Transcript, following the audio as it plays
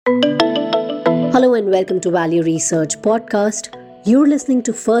Hello and welcome to Value Research Podcast. You're listening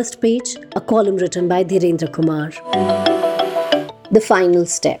to First Page, a column written by Dhirendra Kumar. The final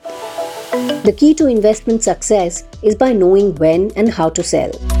step. The key to investment success is by knowing when and how to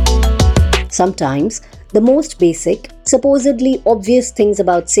sell. Sometimes, the most basic, supposedly obvious things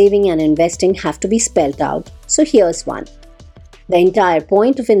about saving and investing have to be spelled out, so here's one. The entire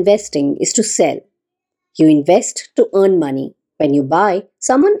point of investing is to sell. You invest to earn money. When you buy,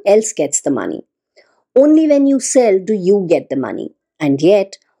 someone else gets the money. Only when you sell do you get the money. And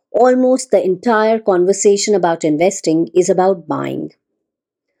yet, almost the entire conversation about investing is about buying.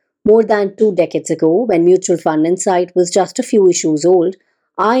 More than 2 decades ago, when Mutual Fund Insight was just a few issues old,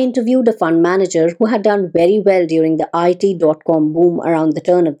 I interviewed a fund manager who had done very well during the IT.com boom around the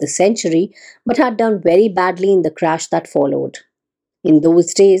turn of the century, but had done very badly in the crash that followed. In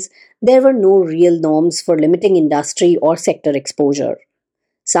those days, there were no real norms for limiting industry or sector exposure.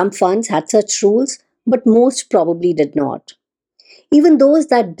 Some funds had such rules, but most probably did not. Even those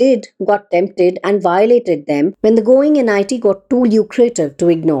that did got tempted and violated them when the going in IT got too lucrative to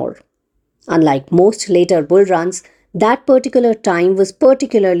ignore. Unlike most later bull runs, that particular time was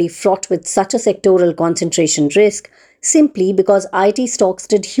particularly fraught with such a sectoral concentration risk simply because IT stocks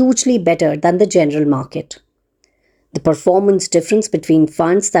did hugely better than the general market. The performance difference between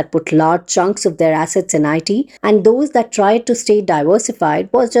funds that put large chunks of their assets in IT and those that tried to stay diversified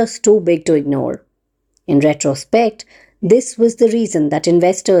was just too big to ignore. In retrospect, this was the reason that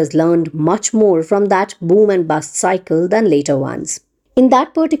investors learned much more from that boom and bust cycle than later ones. In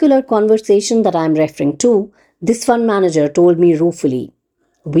that particular conversation that I am referring to, this fund manager told me ruefully,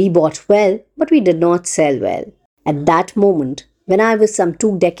 "We bought well, but we did not sell well." At that moment, when I was some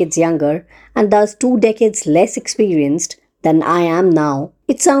 2 decades younger and thus 2 decades less experienced than I am now,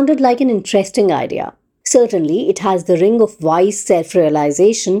 it sounded like an interesting idea. Certainly, it has the ring of wise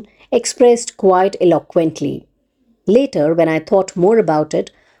self-realization expressed quite eloquently. Later, when I thought more about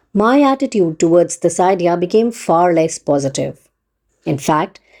it, my attitude towards this idea became far less positive. In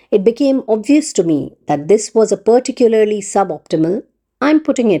fact, it became obvious to me that this was a particularly suboptimal, I'm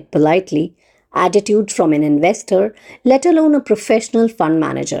putting it politely, attitude from an investor, let alone a professional fund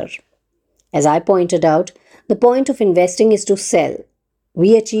manager. As I pointed out, the point of investing is to sell.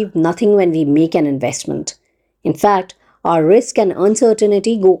 We achieve nothing when we make an investment. In fact, our risk and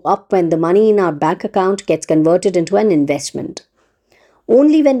uncertainty go up when the money in our bank account gets converted into an investment.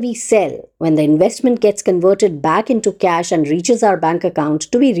 Only when we sell, when the investment gets converted back into cash and reaches our bank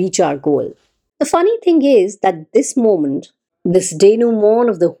account, do we reach our goal. The funny thing is that this moment, this denouement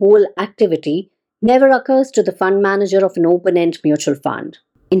of the whole activity, never occurs to the fund manager of an open-end mutual fund.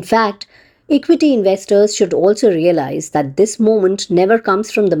 In fact, equity investors should also realize that this moment never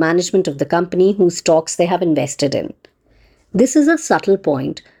comes from the management of the company whose stocks they have invested in. This is a subtle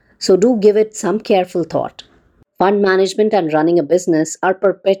point, so do give it some careful thought. Fund management and running a business are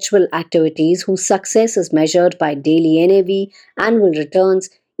perpetual activities whose success is measured by daily NAV, annual returns,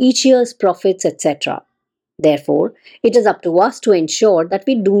 each year's profits, etc. Therefore, it is up to us to ensure that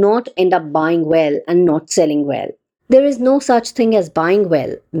we do not end up buying well and not selling well. There is no such thing as buying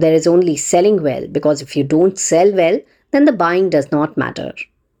well, there is only selling well, because if you don't sell well, then the buying does not matter.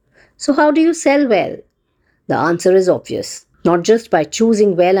 So how do you sell well? The answer is obvious. Not just by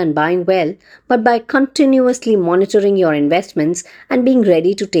choosing well and buying well, but by continuously monitoring your investments and being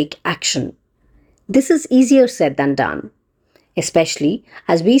ready to take action. This is easier said than done. Especially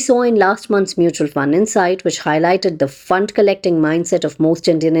as we saw in last month's Mutual Fund Insight, which highlighted the fund collecting mindset of most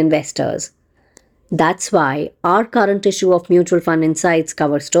Indian investors. That's why our current issue of Mutual Fund Insight's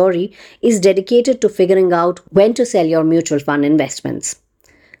cover story is dedicated to figuring out when to sell your mutual fund investments.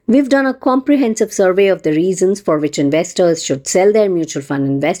 We've done a comprehensive survey of the reasons for which investors should sell their mutual fund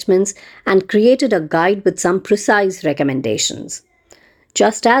investments and created a guide with some precise recommendations.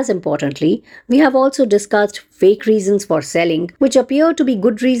 Just as importantly, we have also discussed fake reasons for selling, which appear to be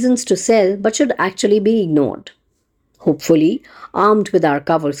good reasons to sell but should actually be ignored. Hopefully, armed with our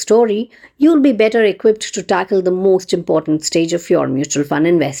cover story, you'll be better equipped to tackle the most important stage of your mutual fund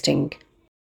investing.